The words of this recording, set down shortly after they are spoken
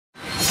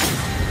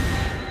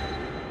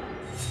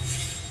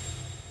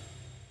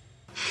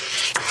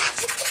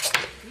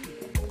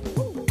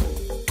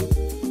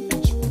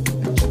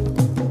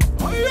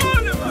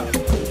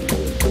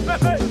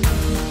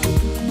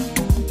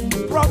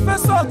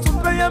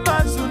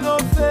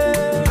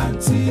Mazunofe,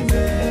 Auntie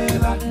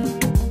Mela.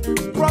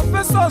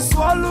 Professor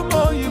Swallow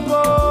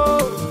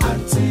Yibo,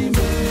 Auntie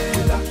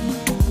Mela.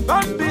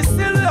 Bambi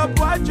still a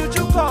boy,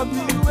 Juju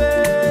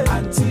Kobiwe,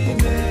 Auntie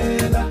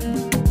Mela.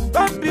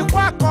 Bambi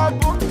Wako,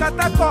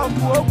 Katako,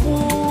 Woku,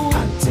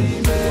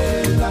 Auntie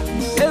Mela.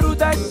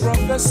 Erudite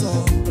Professor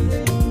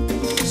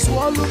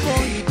Swallow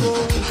Yibo,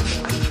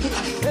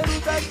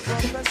 Erudite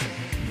Professor.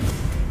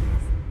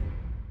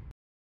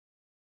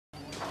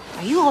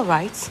 Are you all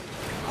right?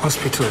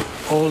 Hospital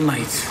all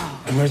night. Oh.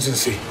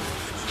 Emergency.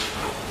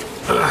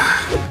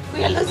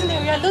 We are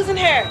losing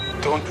her.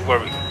 Don't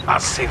worry, I'll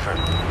save her.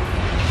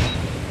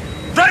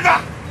 Driver!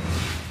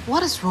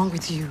 What is wrong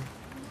with you?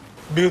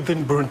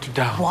 Building burnt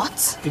down.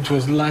 What? It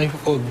was life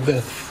or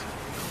death.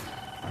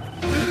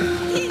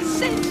 He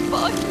said,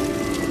 boy.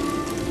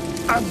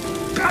 I've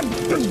got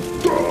the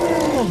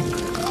dog!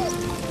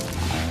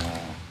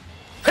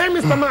 Hey,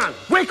 Mr. Man,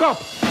 wake up!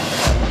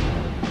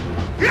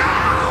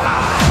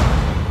 Yeah!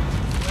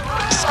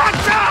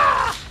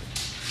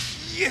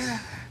 Yeah.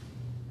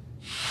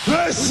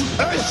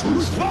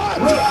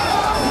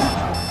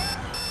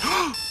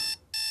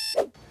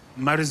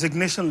 My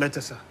resignation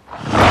letter, sir.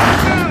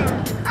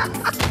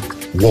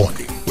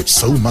 Warning, with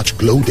so much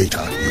Glow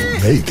data, you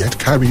may get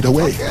carried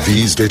away. Okay.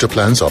 These data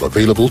plans are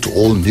available to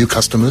all new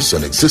customers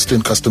and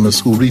existing customers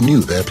who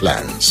renew their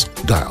plans.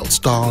 Dial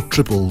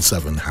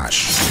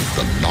 *777#.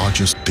 The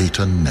largest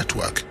data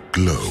network.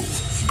 Glow,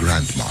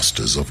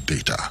 grandmasters of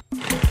data.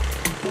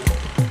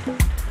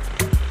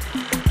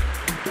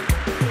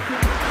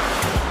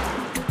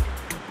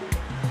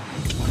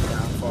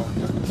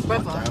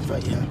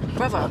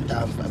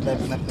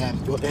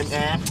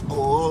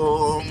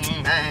 Oh,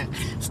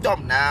 stop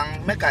now.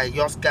 Make I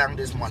just gang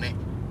this money.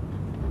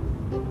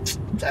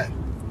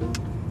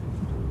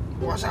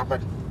 What's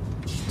happened?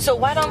 So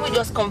why don't we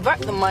just convert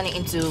the money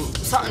into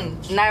something,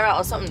 naira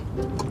or something?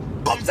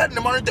 Convert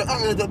the money to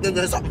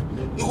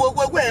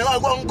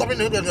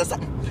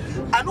something.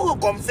 I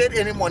don't convert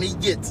any money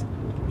yet.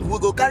 We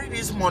go carry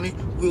this money.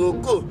 We will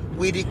go.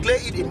 We declare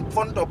it in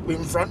front of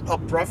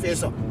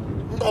Professor.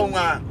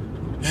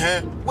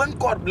 When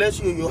God bless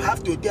you, you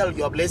have to tell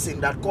your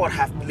blessing that God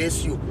have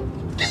blessed you.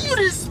 You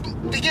this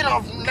beginning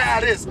of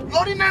this.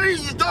 Ordinary,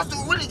 you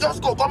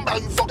just go come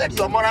back, you forget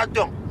your moral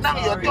tongue. Now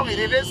your tongue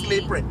is a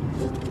slippery.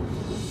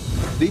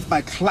 If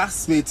my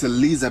classmate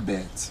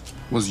Elizabeth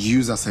was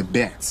used as a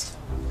bet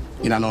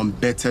in an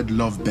unbettered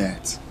love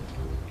bet,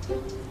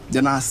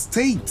 then I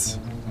state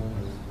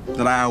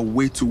that I have a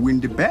way to win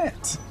the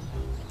bet,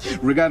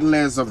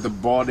 regardless of the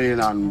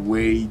burden and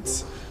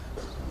weight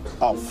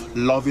of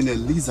loving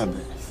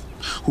Elizabeth,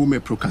 who may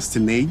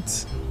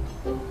procrastinate,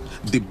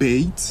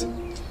 debate,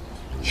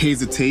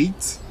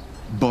 hesitate,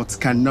 but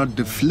cannot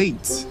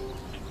deflate,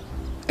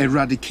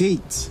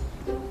 eradicate,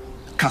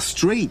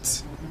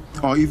 castrate,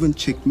 or even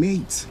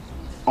checkmate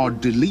or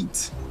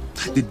delete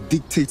the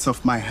dictates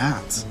of my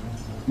heart,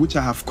 which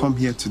I have come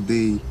here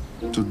today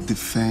to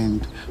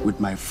defend with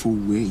my full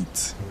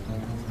weight.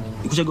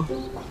 Ikushego,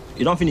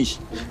 you don't finish.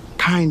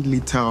 Kindly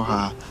tell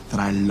her that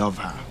I love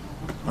her,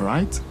 all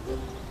right?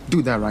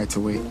 Do that right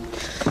away.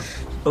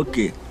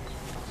 Okay.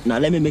 Now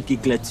let me make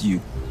it clear to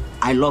you.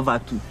 I love her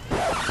too.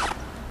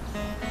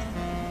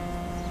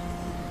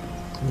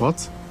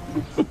 What?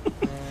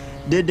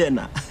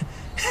 Dedena.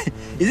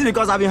 Is it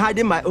because I've been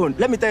hiding my own?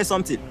 Let me tell you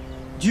something.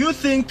 Do you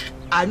think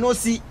I no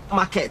see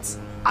markets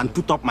and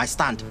put up my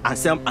stand and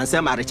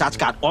sell my recharge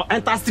card, or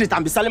enter street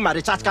and be selling my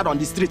recharge card on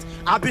the street?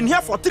 I've been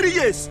here for 3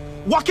 years,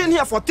 working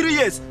here for 3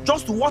 years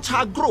just to watch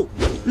her grow.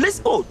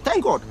 Listen, oh,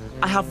 thank God,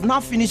 I have now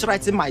finished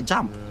writing my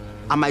JAMB,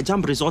 and my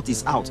JAMB result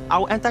is out.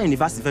 I'll enter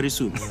university very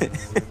soon.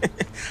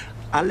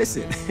 And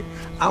listen,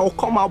 I will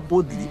come out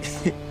boldly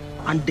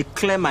and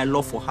declare my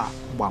love for her.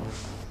 Wow.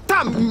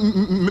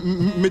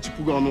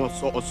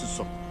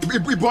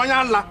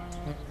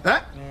 Eh?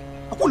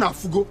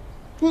 Fugo.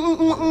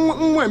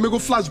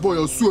 Flash boy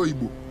or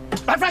Igbo.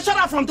 My friend, shut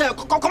up from there.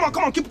 Come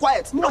on, keep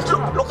quiet.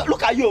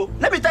 Look at you.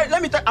 Let me tell you,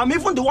 I'm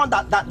even the one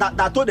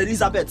that told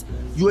Elizabeth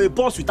you're a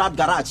boss without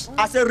garage.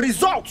 As a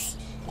result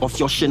of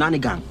your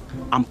shenanigan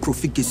and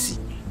profligacy,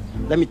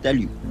 let me tell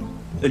you,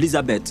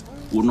 Elizabeth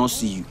will not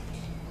see you.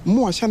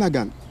 More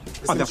shenanigan.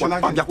 Let me tell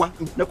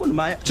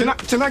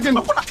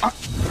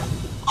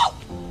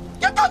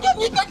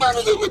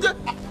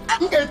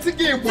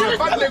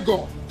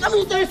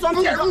you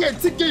something.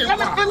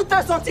 Let me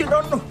tell you something.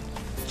 Don't know.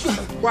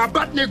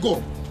 Bad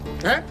nego.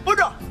 Eh?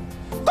 Buddha,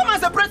 come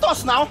and separate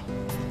us now.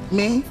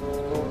 Me?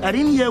 I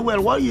didn't hear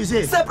well. What you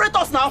say? Separate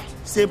us now.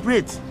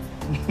 Separate.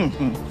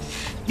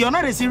 You're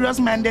not a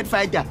serious-minded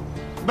fighter.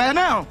 By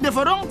now, they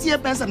don't tear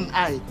person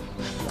eye.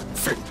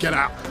 Get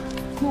out.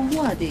 Well, who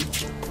are they?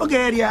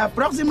 Okay, they are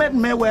approximate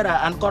Mayweather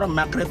and Conor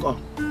McGregor.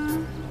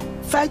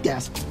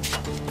 Fighters.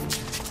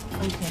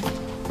 Okay.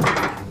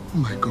 Oh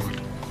my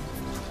God.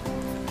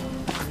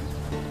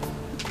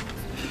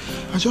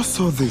 I just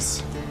saw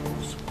this.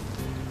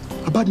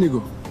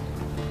 Abadnego,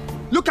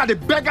 look at the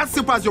beggar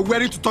slippers you're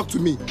wearing to talk to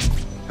me.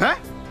 Huh?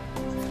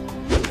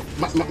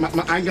 My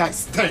anger is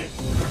stirring.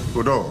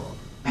 Odo,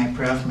 My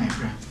prof.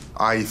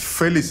 I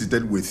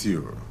felicitate with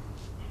you,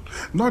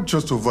 not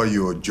just over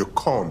your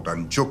jocund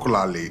and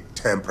jocularly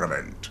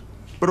temperament,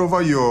 but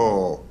over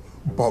your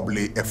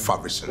bubbly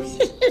effervescence.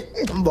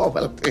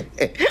 Bubble.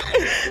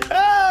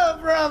 Oh,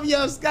 prof,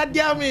 you're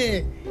goddamn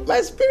me.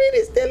 My spirit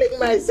is telling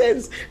my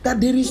sense that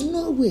there is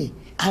no way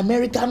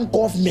American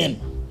government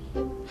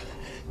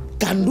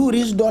can do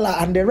this dollar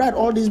and they write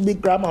all this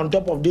big grammar on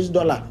top of this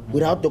dollar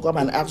without to come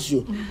and ask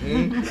you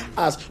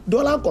as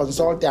dollar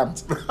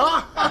consultant.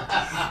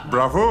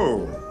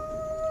 Bravo.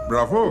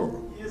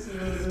 Yes,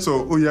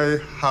 so,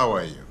 Oyaye, how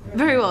are you?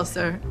 Very well,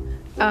 sir.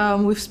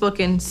 We've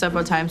spoken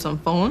several times on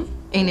phone,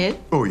 ain't it?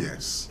 Oh,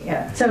 yes.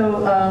 Yeah. So,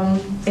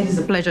 it is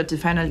a pleasure to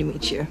finally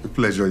meet you. A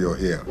pleasure you're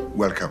here.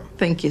 Welcome.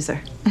 Thank you, sir.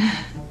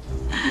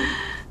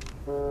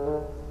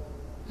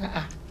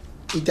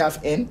 It have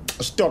end.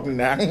 Stop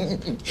now.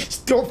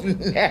 Stop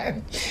now.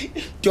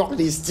 Talk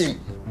this thing.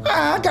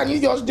 How can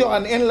you just do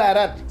an end like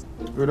that?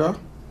 Brother?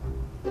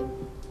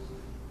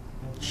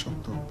 Shut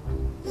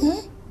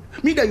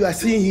up. Me that you are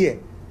seeing here,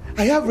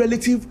 I have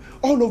relatives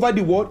all over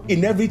the world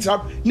in every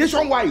tribe,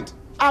 nationwide.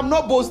 I'm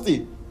not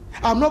boasting.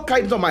 I'm not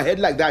carrying it on my head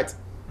like that.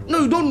 No,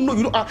 you don't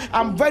know.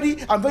 I'm very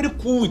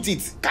cool with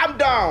it. Calm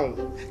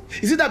down.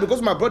 Is it that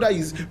because my brother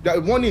is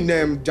the one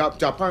in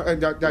Japan?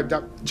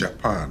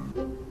 Japan.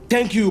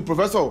 Thank you,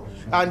 Professor.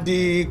 And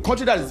the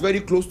country that is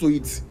very close to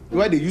it,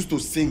 where they used to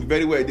sing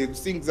very well. They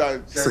sing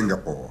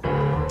Singapore.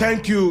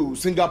 Thank you,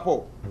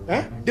 Singapore.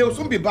 Eh? They will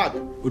soon be back.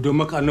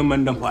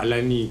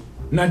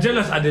 Na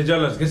jealous are the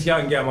jealous.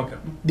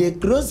 The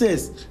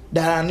closest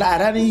that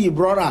Arani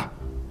brother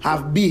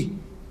have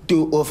been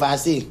to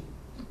oversee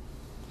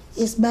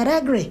is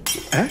Baragre.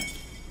 Eh?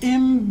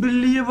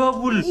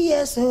 Unbelievable.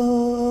 Yes,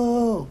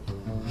 oh.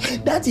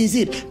 That is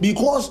it.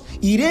 Because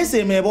it is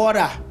a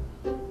border.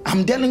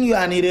 I'm telling you,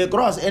 and it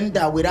cross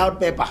enter without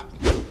paper.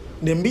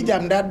 Then beat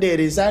them that day,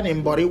 resign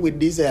him body with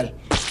diesel.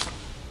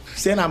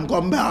 Say I'm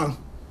come back.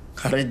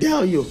 I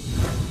tell you.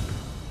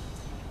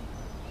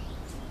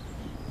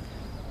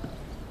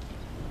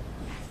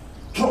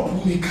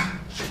 Troublemaker.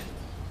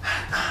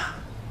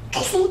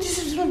 Just know this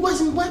is why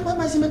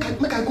I say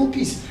make I go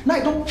peace. Now I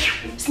don't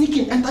sneak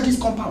in, enter this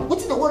compound. What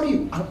is the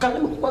worry?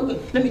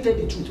 Let me tell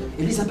you the truth.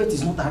 Elizabeth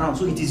is not around,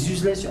 so it is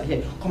useless you are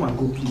here. Come and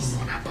go, please.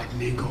 But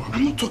Nego,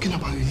 I'm not talking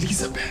about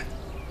Elizabeth.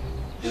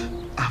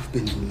 I've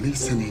been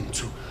listening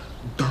to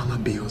dollar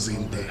bills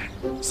in there,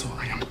 so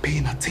I am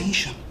paying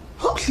attention.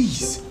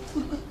 Please,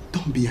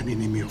 don't be an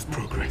enemy of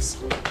progress.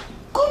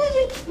 Come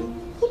in.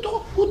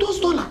 Who does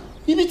dollar?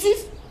 You be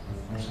thief?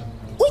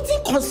 What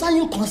thing concern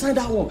you concern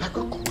that one?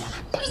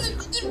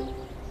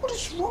 What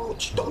is wrong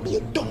with you? Don't be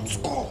a dumb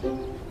skull.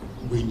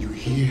 When you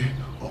hear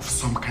of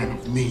some kind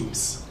of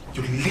names,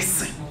 you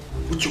listen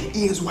with your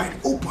ears wide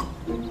open.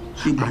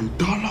 And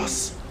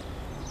dollars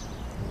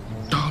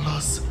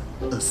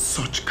are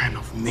such kind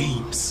of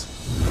names.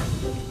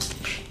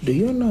 Do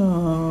you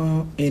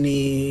know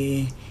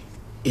any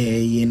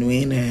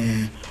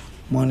genuine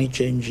money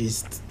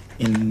changes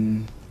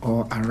in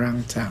or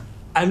around town?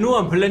 I know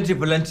I'm plenty.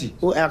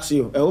 Who asked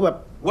you?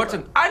 What?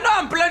 I know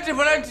I'm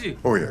plenty.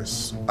 Oh,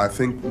 yes. I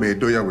think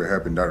Medoya will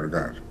help in that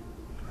regard.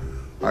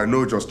 I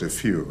know just a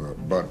few,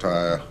 but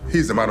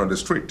he's the man on the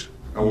street.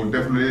 I will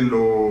definitely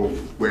know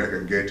where I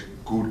can get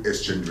good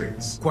exchange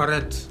rates.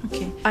 Correct.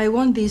 Okay. I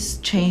want this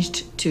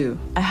changed too.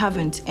 I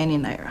haven't any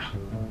naira.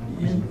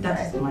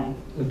 That's mine.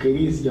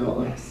 Okay, this is your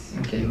own.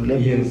 Okay,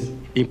 Yes.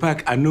 In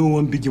fact, I know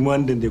one big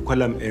one, then they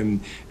call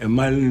him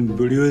Mallam,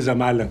 Buriosa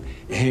Mallam.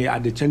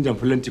 At the change of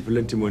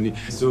plenty money.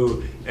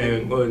 So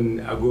I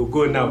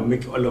go now,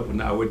 make all up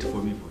and I wait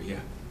for me for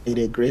here. It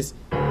is Grace.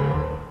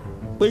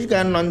 Which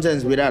kind of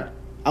nonsense with that?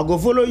 I go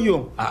follow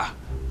you.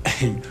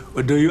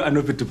 Do you are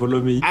not to follow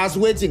me? As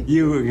waiting.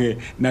 You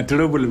not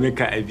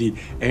troublemaker I be.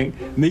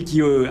 Make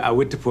you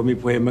wait for me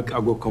for make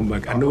I go come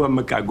back. I know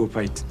make I go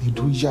fight.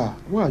 Medoya,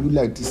 why are you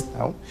like this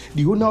now?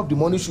 The owner of the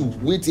money should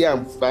wait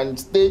here and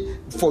stay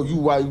for you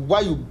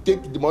while you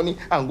take the money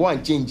and go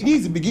and change. This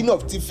is the beginning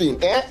of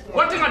thieving, eh?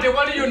 What thing are they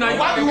worry you now?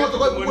 Why do you want to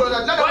go?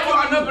 Why you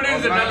are not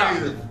bringing the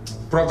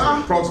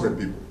dollar? Proximate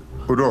people.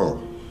 Udo,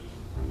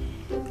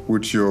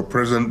 with your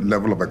present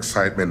level of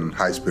excitement and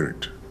high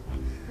spirit,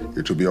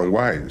 it would be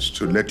unwise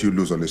to let you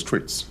loose on the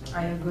streets.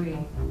 I agree.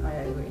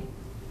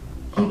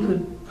 He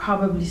could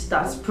probably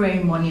start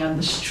spraying money on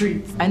the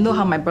street. I know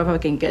how my brother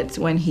can get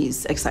when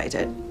he's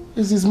excited.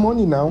 It's his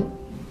money now.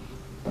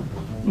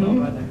 No,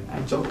 brother.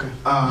 It's okay.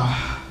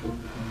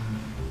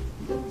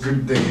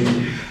 Good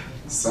day,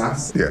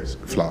 Sass. Yes,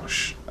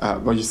 Flash.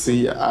 But you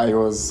see, I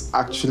was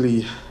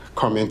actually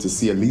coming to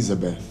see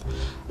Elizabeth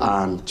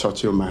and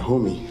Churchill, my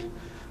homie.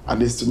 At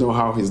least to know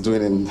how he's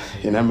doing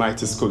in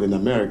MIT school in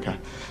America.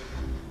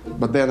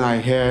 But then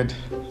I heard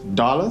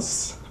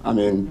dollars. I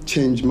mean,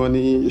 change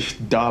money,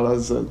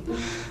 dollars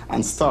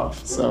and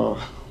stuff. So,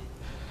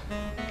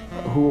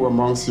 who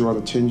amongst you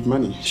want to change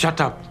money? Shut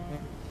up.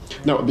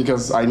 No,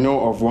 because I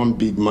know of one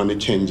big money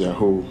changer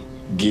who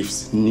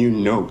gives new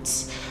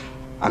notes.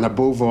 And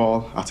above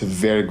all, at a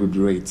very good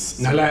rates.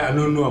 Nala, I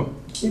don't know.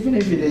 Even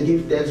if they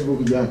give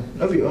textbook, John,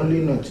 not be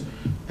only note.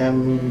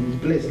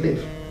 Please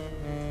leave.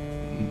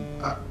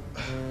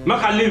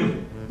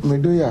 Makalim.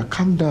 Medoya,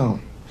 calm down.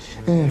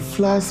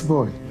 Flash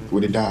boy.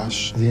 With a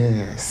dash.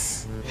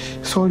 Yes.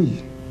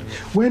 Sorry.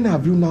 When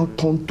have you now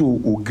turned to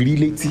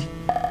Ogrileti?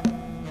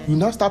 You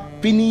now start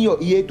pinning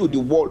your ear to the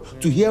wall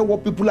to hear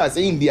what people are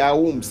saying in their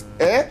homes.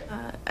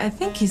 I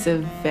think he's a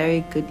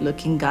very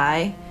good-looking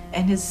guy,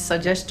 and his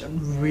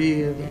suggestion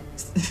really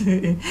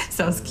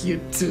sounds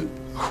cute too.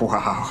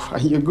 Wow,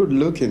 and you're good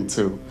looking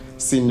too,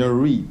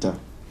 señorita.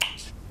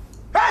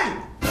 Hey!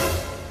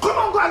 Come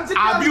on, go and sit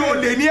down. Abi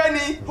ole ni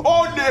eni.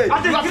 Ole.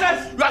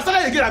 You are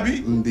starting again,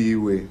 Abi.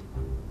 Ndiwe.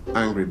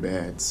 Angry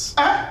birds.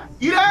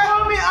 You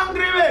call me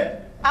angry bird?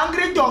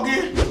 Angry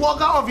doggy?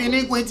 Worker of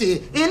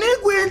iniquity.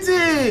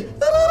 Iniquity!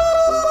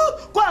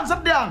 Go and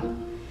sit down.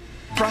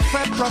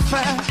 Professor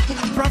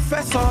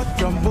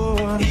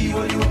JohnBull.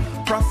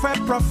 Professor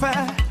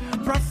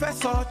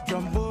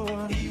JohnBull.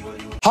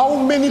 How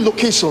many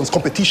locations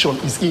competition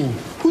is in?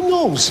 Who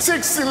knows?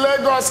 6 in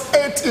Lagos,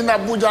 8 in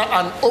Abuja,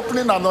 and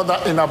opening another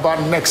in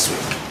about next week.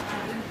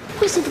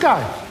 Who's the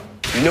guy?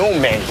 No,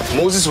 man.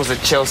 Moses was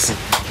at Chelsea.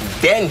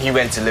 Then he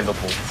went to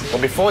Liverpool.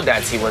 But before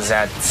that, he was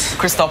at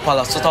Crystal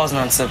Palace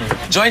 2007.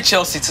 Joined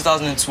Chelsea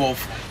 2012.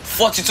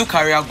 42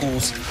 career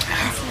goals.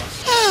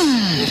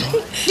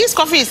 This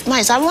coffee is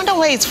nice. I wonder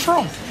where it's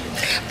from.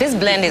 This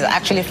blend is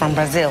actually from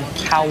Brazil.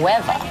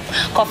 However,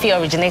 coffee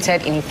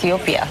originated in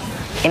Ethiopia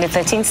in the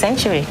 13th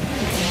century.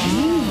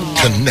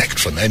 Connect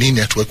from any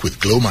network with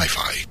Glow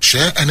MiFi.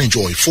 Share and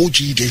enjoy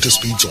 4G data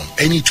speeds on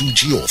any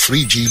 2G or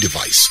 3G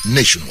device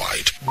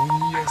nationwide.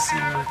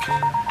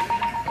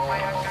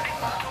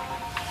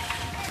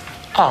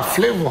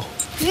 Flavor.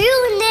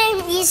 Real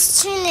name is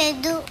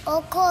Chinedu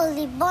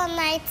Okojie, born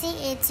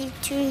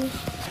 1983.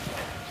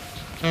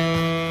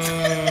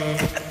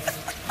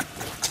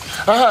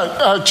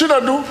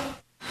 Chinedu.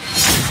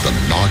 The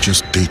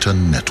largest data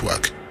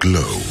network,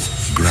 Glow,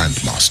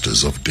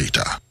 grandmasters of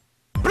data.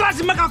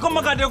 Plus, Maka come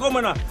Maka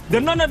the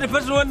none of the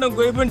person when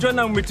go even join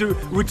them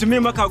with me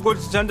Maka go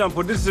to stand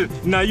for this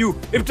now you.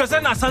 If to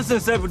send a Samson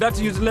serve that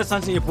useless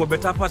something for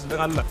better pass than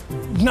Allah.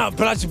 Now,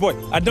 Plus boy,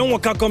 I don't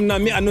want to come now.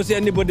 Me, I don't see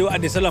anybody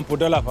at the salon for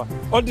dollar.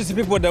 All these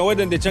people that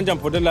when they change them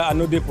for dollar, I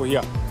know they for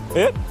here.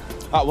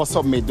 What's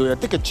up, mate?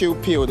 Take a chill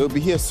pill. They'll be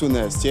here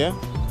soonest, yeah?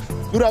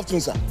 Good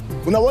afternoon, sir.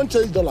 When I want to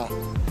change dollar,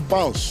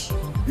 pounds,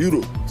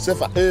 euro,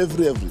 sefa,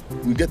 every,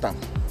 we get them.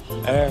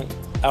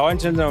 I want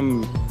to change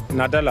them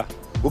Nadala.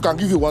 We can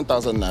give you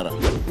 1,000 naira.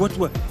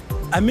 What?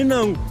 I mean,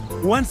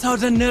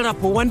 1,000 naira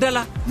for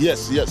 $1?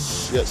 Yes.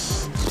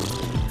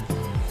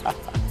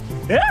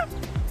 Yeah?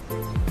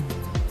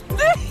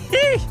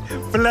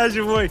 Flash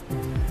boy.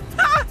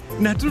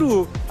 Not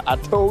true. I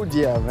told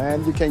you,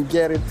 man. You can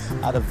get it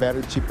at a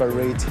very cheaper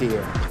rate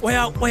here.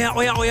 Oya.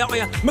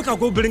 Make I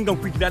go bring them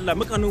quick.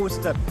 Make I know what's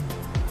that.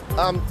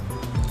 How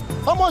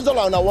much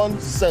dollar on a one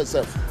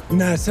self?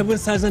 Nah,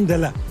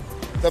 $7,000.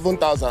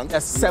 7,000?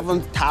 That's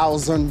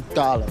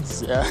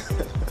 $7,000, yeah.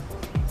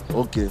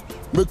 Okay.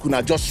 Make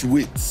una just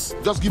wait.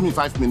 Just give me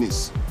 5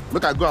 minutes.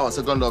 Make I go our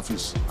second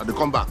office and they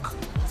come back.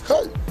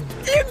 Hey.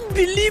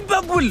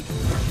 Unbelievable!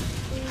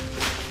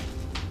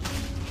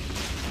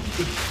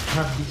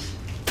 Have this.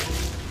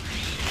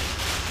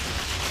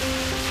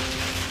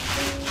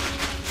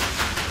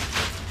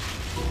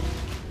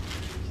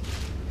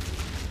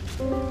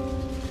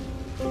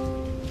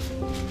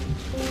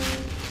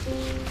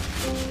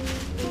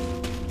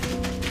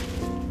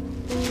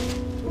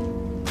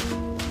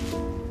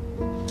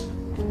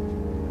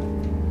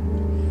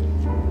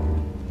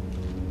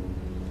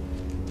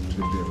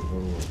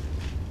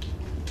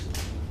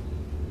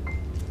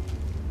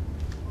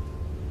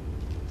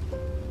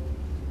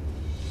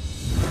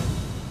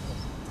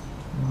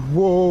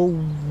 Whoa.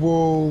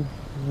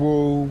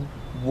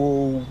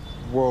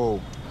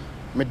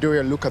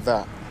 Medoya, look at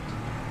that.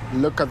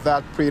 Look at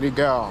that pretty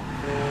girl.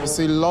 You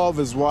see, love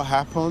is what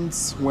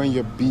happens when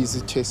you're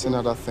busy chasing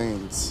other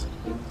things.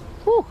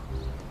 Whew.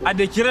 At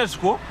the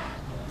Kiresko?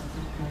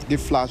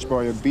 Give Flash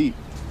Boy a beat.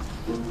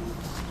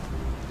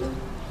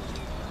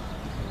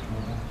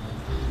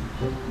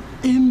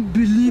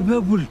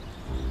 Unbelievable.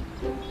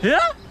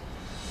 Yeah?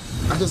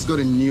 I just got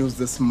the news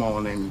this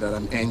morning that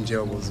an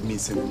angel was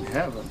missing in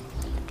heaven.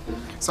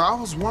 So I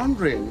was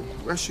wondering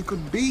where she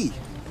could be.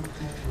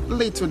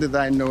 Little did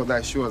I know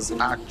that she was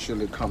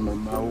actually coming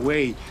my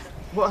way.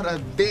 What a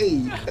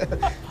day.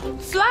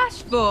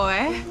 Flash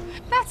boy,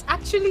 that's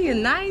actually a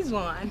nice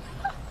one.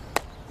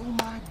 Oh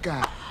my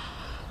God.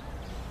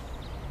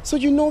 So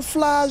you know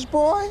Flash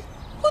Boy?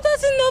 Who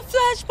doesn't know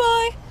Flash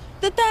Boy?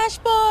 The Dash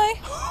Boy.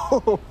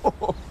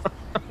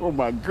 Oh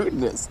my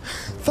goodness.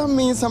 That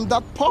means I'm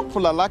that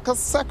popular like a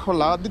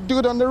secular, the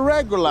dude on the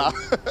regular.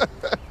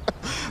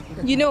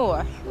 You know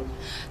what?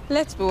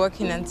 Let's be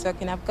working and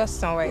talking. I've got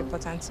somewhere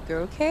important to go,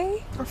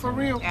 okay? Oh, for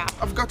real? Yeah.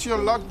 I've got you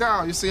on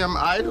lockdown. You see, I'm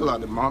idle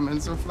at the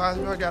moment, so Flash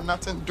Boy got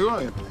nothing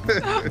doing.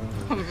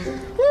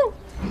 Woo!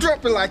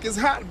 Drop it like it's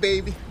hot,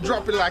 baby.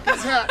 Drop it like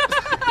it's hot.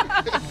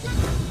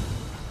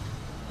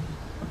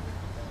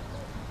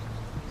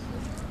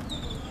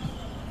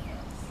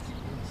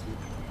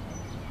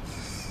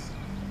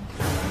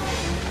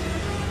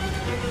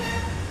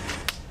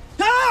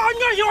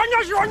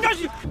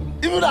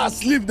 Even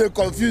asleep, they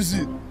confuse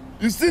you.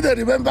 You still they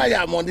remember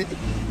your money.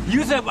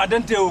 You said I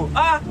don't tell you.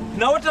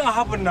 Now what's gonna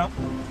happen now?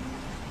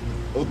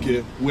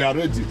 Okay, we are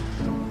ready.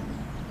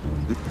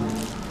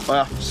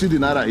 See the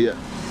naira here.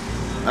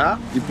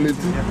 The plate,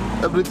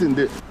 everything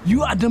there.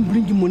 You are done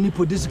bringing money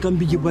for this can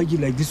be baggy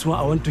like this one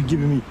I want to give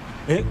me.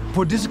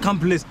 For this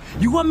place.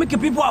 You want to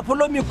make people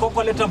follow me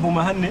Coco letter for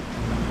my hand?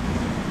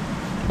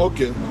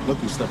 Okay,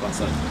 let me step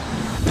aside.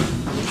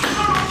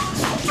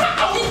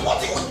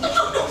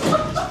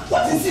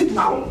 What is it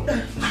now?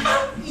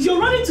 You're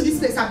running to this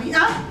place, Abby,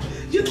 huh?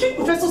 You think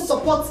Professor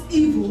supports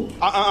evil?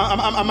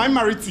 Am I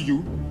married to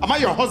you? Am I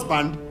your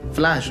husband?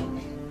 Flash,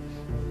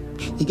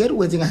 you get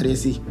waiting at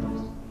see.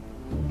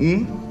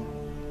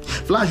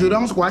 Flash, you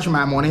don't squash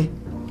my money.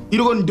 You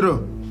don't draw.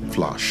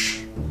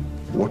 Flash,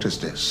 what is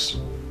this?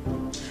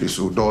 Is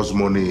Udo's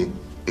money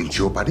in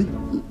jeopardy?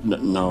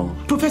 No.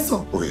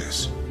 Professor. Oh,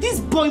 yes. This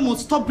boy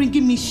must stop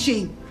bringing me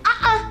shame.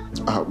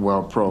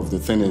 Well, Prof, the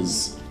thing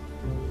is,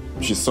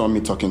 she saw me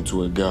talking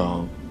to a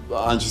girl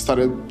and she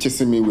started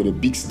chasing me with a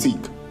big stick.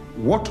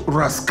 What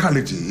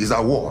rascality is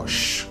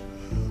awash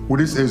with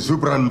this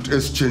exuberant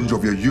exchange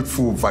of your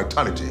youthful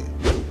vitality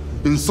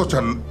in such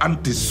an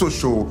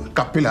antisocial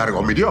capillary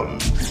or medium?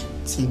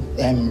 See,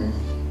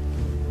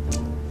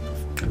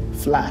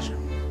 Flash,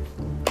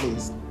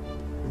 please,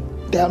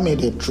 tell me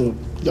the truth.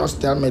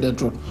 Just tell me the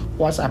truth.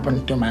 What's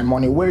happened to my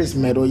money? Where is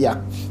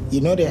Medoya?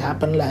 You know they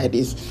happen like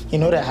this. You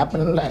know they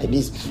happen like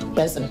this.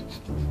 Person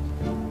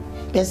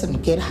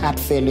get heart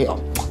failure.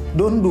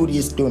 Don't do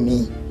this to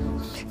me.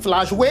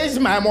 Flash, where's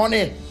my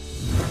money?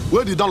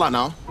 Where the dollar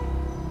now?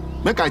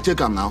 Make I check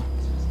him now.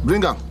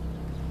 Bring him.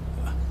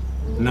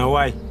 Now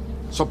why?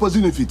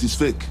 Supposing if it is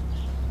fake.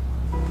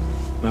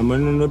 My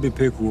money no be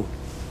fake.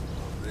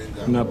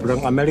 Now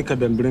bring America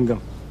then bring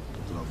him.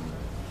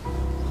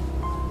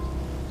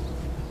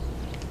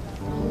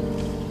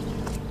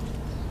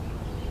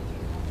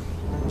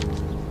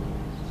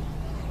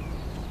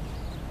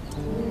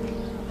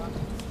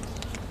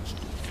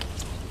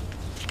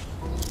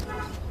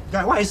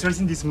 Guy, why are you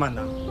stressing this man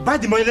now? Buy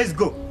the money, let's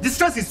go. This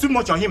stress is too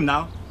much on him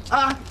now.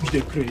 Push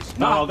the craze.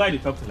 Now our guy they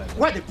talk to like that.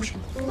 Why they push?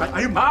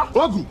 Are you mad?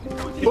 Ogu!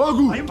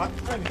 Are you mad?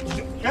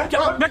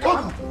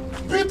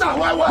 Peter,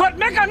 why? Wait,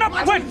 make her not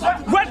wait!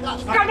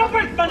 Cannot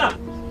wait, man!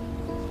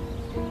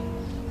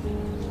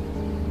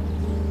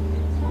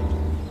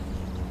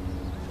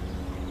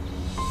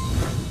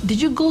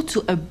 Did you go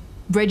to a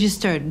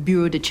registered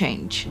bureau de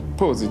change?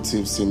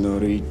 Positive,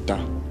 senorita.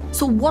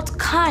 So what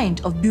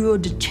kind of bureau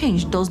de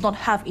change does not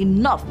have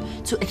enough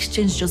to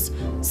exchange just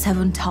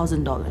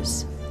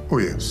 $7,000? Oh,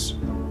 yes.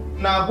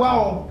 Now,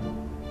 wow.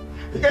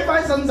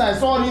 Ever since I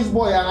saw this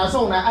boy and I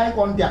saw my eye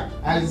contact,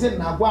 I said,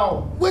 now,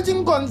 wow.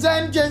 Waiting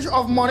concern change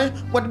of money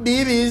with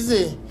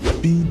BBC.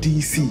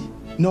 BDC,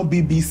 not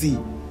BBC.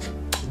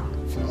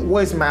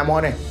 Where's my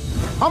money?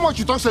 How much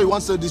you talk say you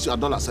want to sell this your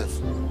dollar self?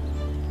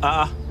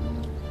 Not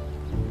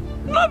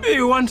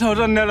be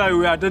 1,000 naira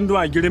we are done do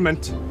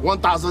agreement.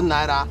 1,000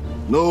 naira?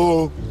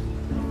 No.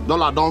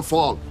 Dollar don't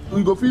fall.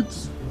 We go fit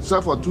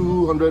sell for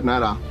 200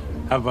 naira.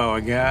 Have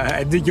our guy.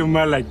 I think you're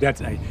mad like that.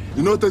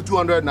 You know take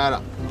 200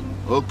 naira.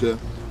 Okay.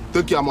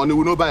 Take your money,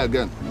 we no buy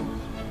again.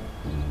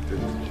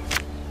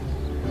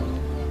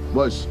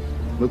 Boys,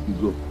 make we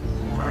go.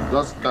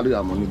 Just carry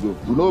your money, go.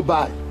 We no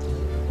buy.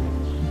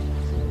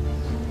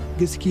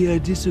 Gaskiya,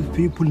 these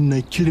people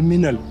are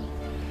criminal.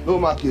 No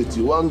market,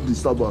 you want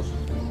disturb us.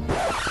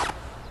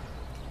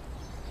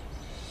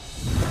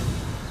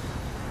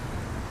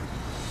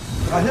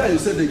 I hear you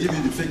said they give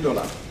you the fake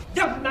dollar.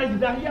 Yeah, I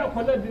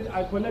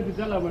collect the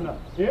dollar now.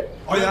 Eh?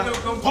 Oh yeah,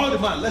 call the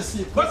man, let's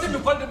see. What's it you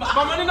call the man?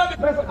 My money not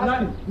be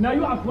now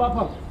you have to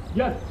happen.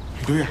 Yes.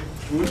 Do ya?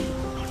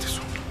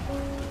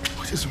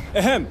 What is it?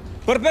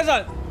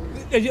 Professor,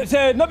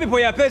 say no be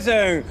for your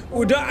person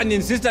who don't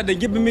insist that they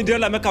give me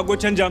dollar make I go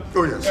change them.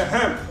 Oh yes.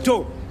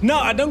 So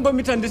now I don't go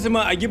meet and this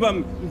man I give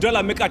him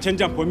dollar make a change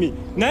them for me.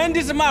 Now in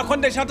this man I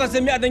come the shout and say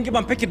me I don't give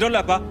him fake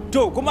dollar pa.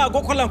 To come I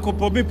go call him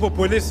for me for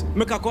police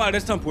make I go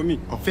arrest him for me.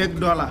 Fake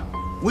dollar?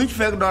 Which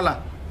fake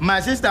dollar? My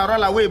sister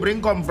roll away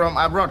bring come from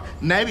abroad.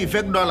 Now be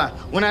fake dollar.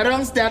 When I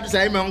don't start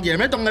say me on game,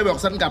 me don't ever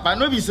send kapa.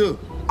 No be so.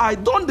 I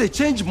don't they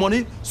change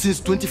money since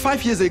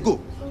 25 years ago,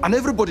 and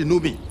everybody know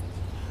me.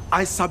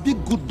 I sabi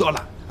good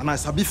dollar and I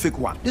sabi fake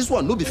one. This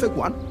one no be fake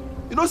one.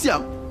 You don't see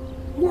how?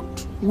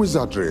 What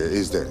wizardry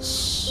is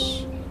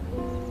this?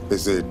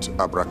 Is it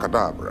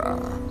abracadabra,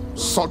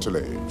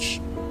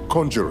 sortilege,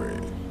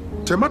 conjuring,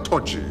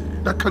 thaumaturgy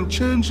that can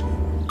change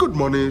good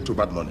money to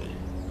bad money?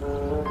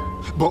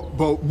 But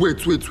wait,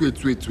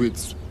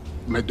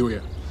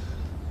 Medoya.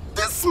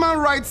 This man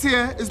right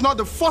here is not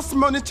the first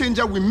money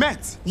changer we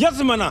met. Yes,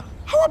 man.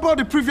 How about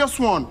the previous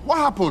one? What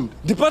happened?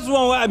 The first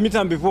one where I met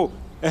him before.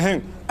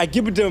 I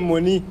give them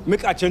money,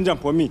 make a change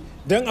for me.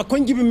 Then I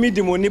can't give me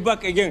the money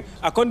back again.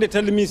 I can't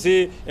tell me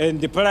say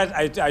the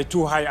price I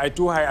too high.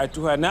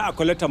 Now I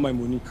collect my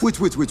money. Wait.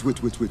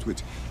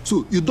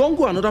 So you don't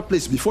go another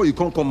place before you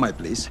come my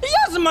place?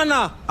 Yes,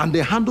 man. And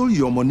they handle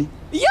your money?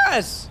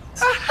 Yes.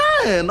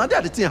 Now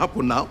that the thing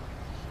happen now.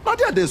 Now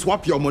they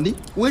swap your money.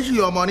 Which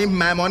your money,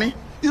 my money?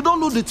 You don't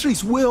know the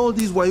tricks where all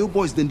these wayo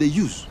boys then they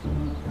use.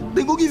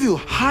 They go give you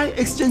high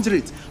exchange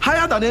rate,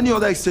 higher than any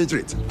other exchange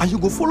rate, and you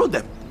go follow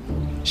them.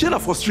 Share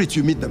for street,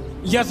 you meet them.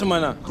 Yes,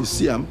 man. You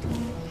see them,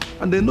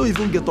 and they don't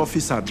even get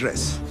office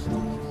address.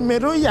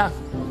 Meruya,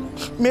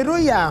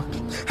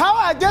 how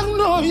I don't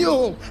know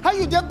you? How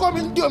you just come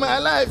into my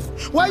life?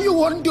 Why you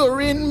want to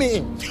ruin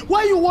me?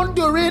 Why you want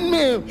to ruin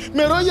me?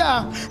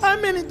 Meruya, how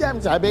many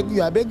times I beg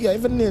you,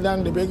 even kneel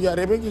down to beg you,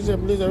 say,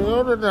 please, I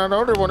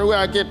don't want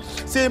to get.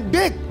 Say,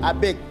 beg, I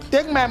beg.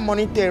 Take my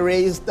money to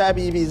raise the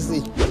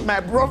BBC.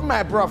 My prof.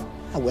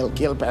 I will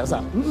kill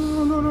person.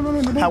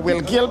 No. I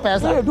will kill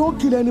person. Hey, don't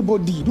kill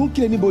anybody. Don't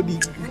kill anybody.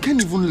 You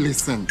can't even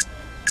listen.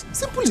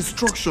 Simple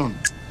instruction.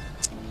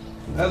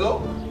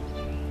 Hello?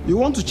 You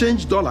want to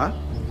change dollar?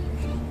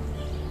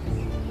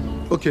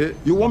 Okay.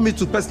 You want me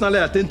to personally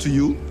attend to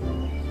you?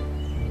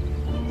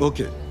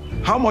 Okay.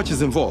 How much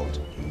is involved?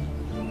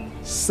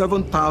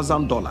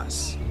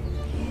 $7,000.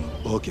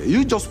 Okay.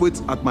 You just wait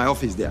at my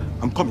office there.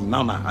 I'm coming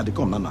now. I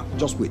come now.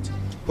 Just wait.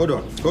 Hold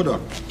on.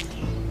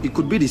 It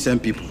could be the same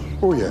people.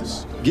 Oh,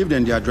 yes. Give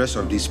them the address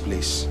of this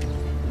place.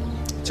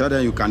 Tell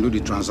them you can do the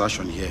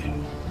transaction here.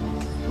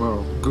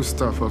 Wow, good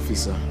stuff,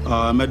 officer.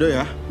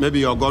 Medoya, maybe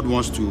your God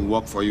wants to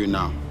work for you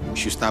now. You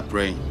should start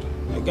praying.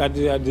 I got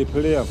the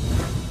player.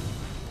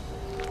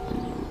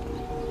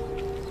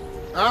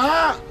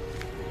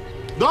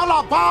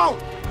 Dollar, pound.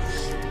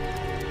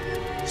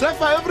 Say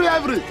for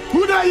every.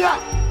 Who there here?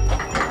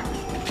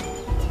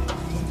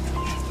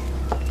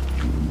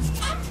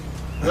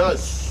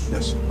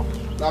 Yes.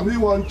 Now me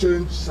want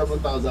change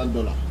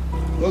 $7,000.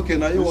 Okay,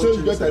 now you want to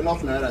change. Get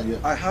enough naira here.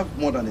 I have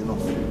more than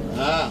enough.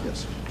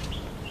 Yes.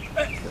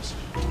 Yes.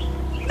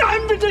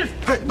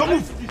 Hey, don't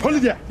move. Hold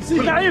it there.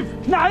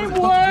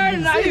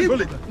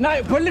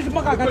 Naim, police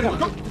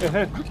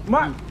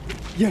Ma.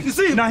 Yes. You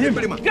see, Naim.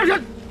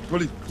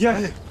 Hold it.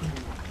 Yeah.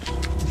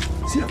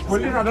 See,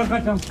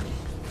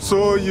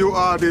 So you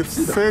are the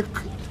fake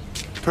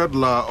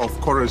peddler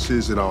of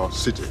currencies in our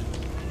city.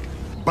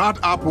 Bad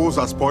apples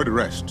have spoiled the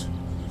rest.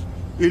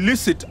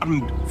 Illicit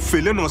and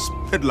felonious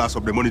peddlers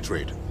of the money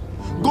trade.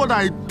 God,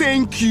 I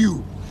thank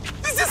you.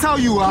 This is how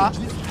you are.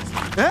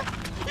 Eh?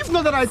 If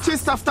not that I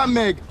chased after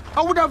Meg,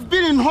 I would have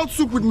been in hot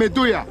soup with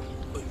Medoya.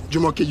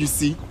 Jumoke, you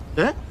see?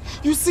 Eh?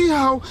 You see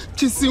how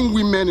chasing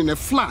women in a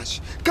flash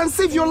can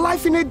save your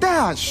life in a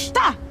dash.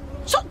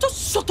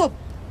 Just shut up.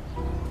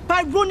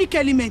 Byronic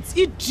elements,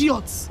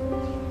 idiots.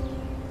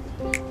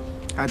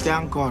 I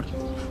thank God.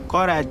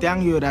 God, I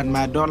thank you that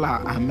my dollar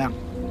are mine.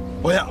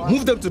 Oh yeah,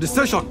 move them to the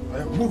station.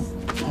 Move.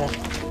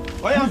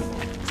 Oh yeah.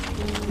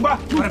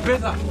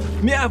 Professor,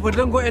 me I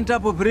don't go enter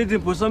for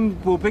operating for some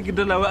for pay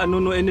dollar. I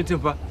don't know anything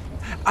for.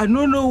 I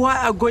don't know why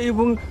I go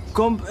even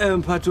come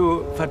patronize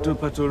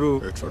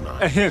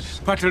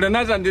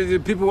and the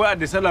people who are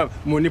the seller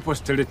money for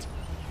street.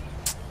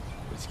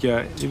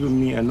 Even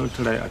me, I not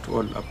try at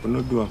all. I could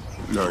not do.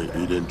 No,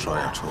 you didn't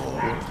try at all.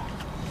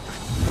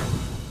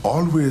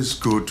 Always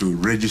go to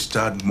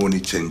registered money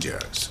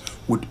changers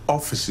with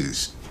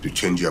offices to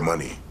change your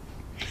money.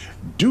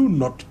 Do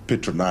not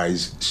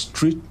patronize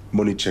street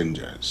money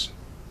changers.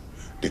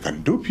 They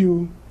can dupe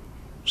you,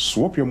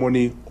 swap your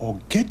money, or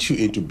get you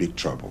into big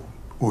trouble.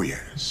 Oh,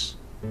 yes.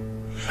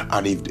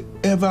 And if they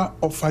ever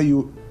offer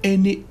you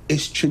any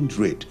exchange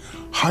rate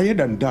higher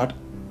than that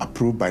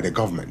approved by the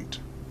government,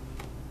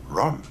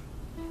 run.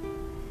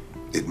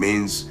 It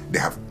means they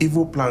have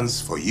evil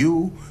plans for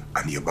you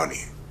and your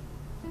money.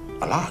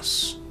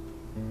 Alas,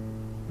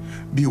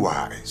 be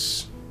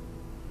wise.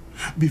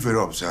 Be very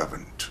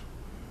observant.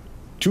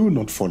 Do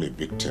not fall a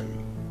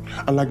victim.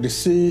 And like they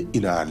say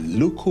in our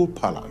local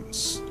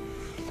parlance,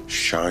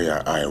 shine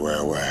your eye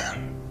well.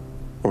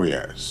 Oh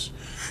yes.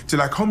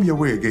 Till I come your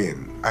way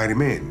again, I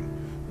remain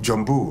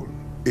JohnBull,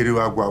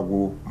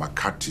 Iriwagwagu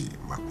Makati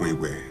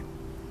Makwegwe.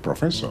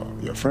 Professor,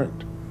 your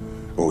friend.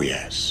 Oh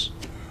yes.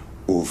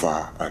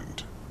 Over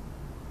and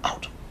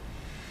out.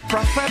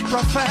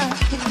 Professor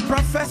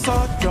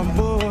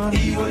JohnBull.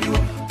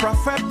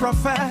 Professor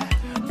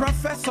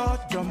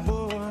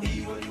JohnBull.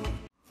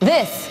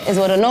 This is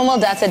what a normal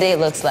data day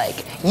looks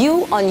like.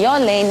 You on your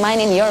lane,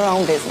 minding your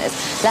own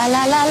business. La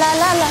la la la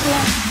la la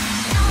la.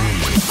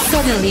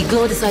 Suddenly,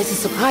 Glow decides to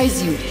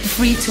surprise you.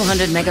 Free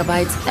 200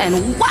 megabytes,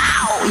 and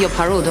wow, your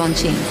parole don't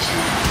change.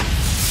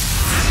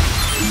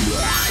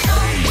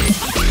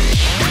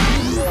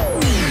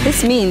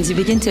 This means you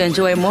begin to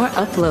enjoy more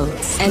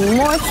uploads and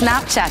more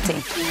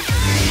Snapchatting,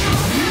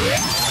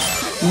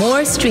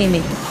 more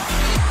streaming,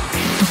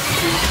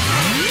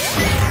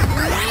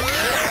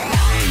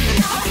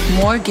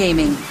 more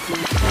gaming,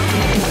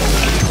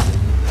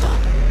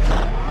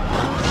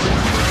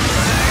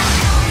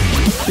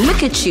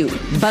 Look at you,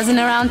 buzzing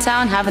around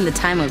town having the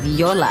time of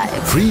your life.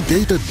 Free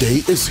Data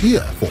Day is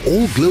here for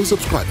all Glow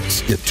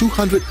subscribers. Get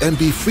 200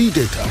 MB free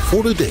data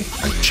for a day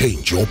and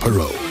change your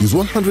parole. Use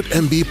 100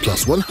 MB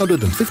plus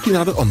 150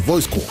 naira on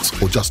voice calls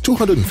or just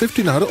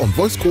 250 naira on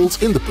voice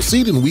calls in the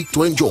preceding week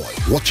to enjoy.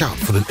 Watch out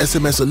for an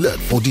SMS alert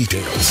for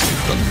details.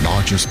 The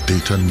largest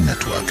data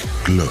network,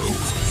 Glow,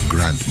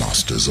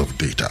 grandmasters of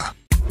data.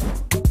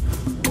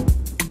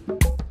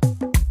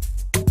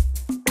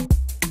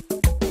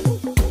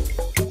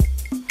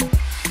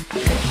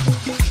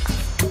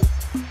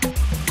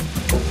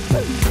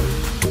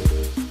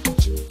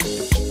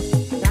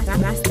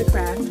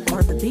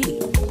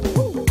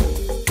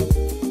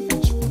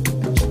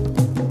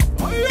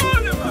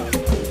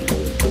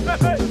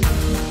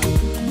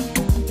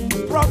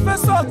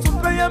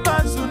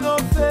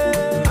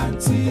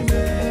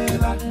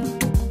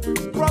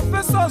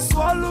 Professor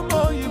Swallow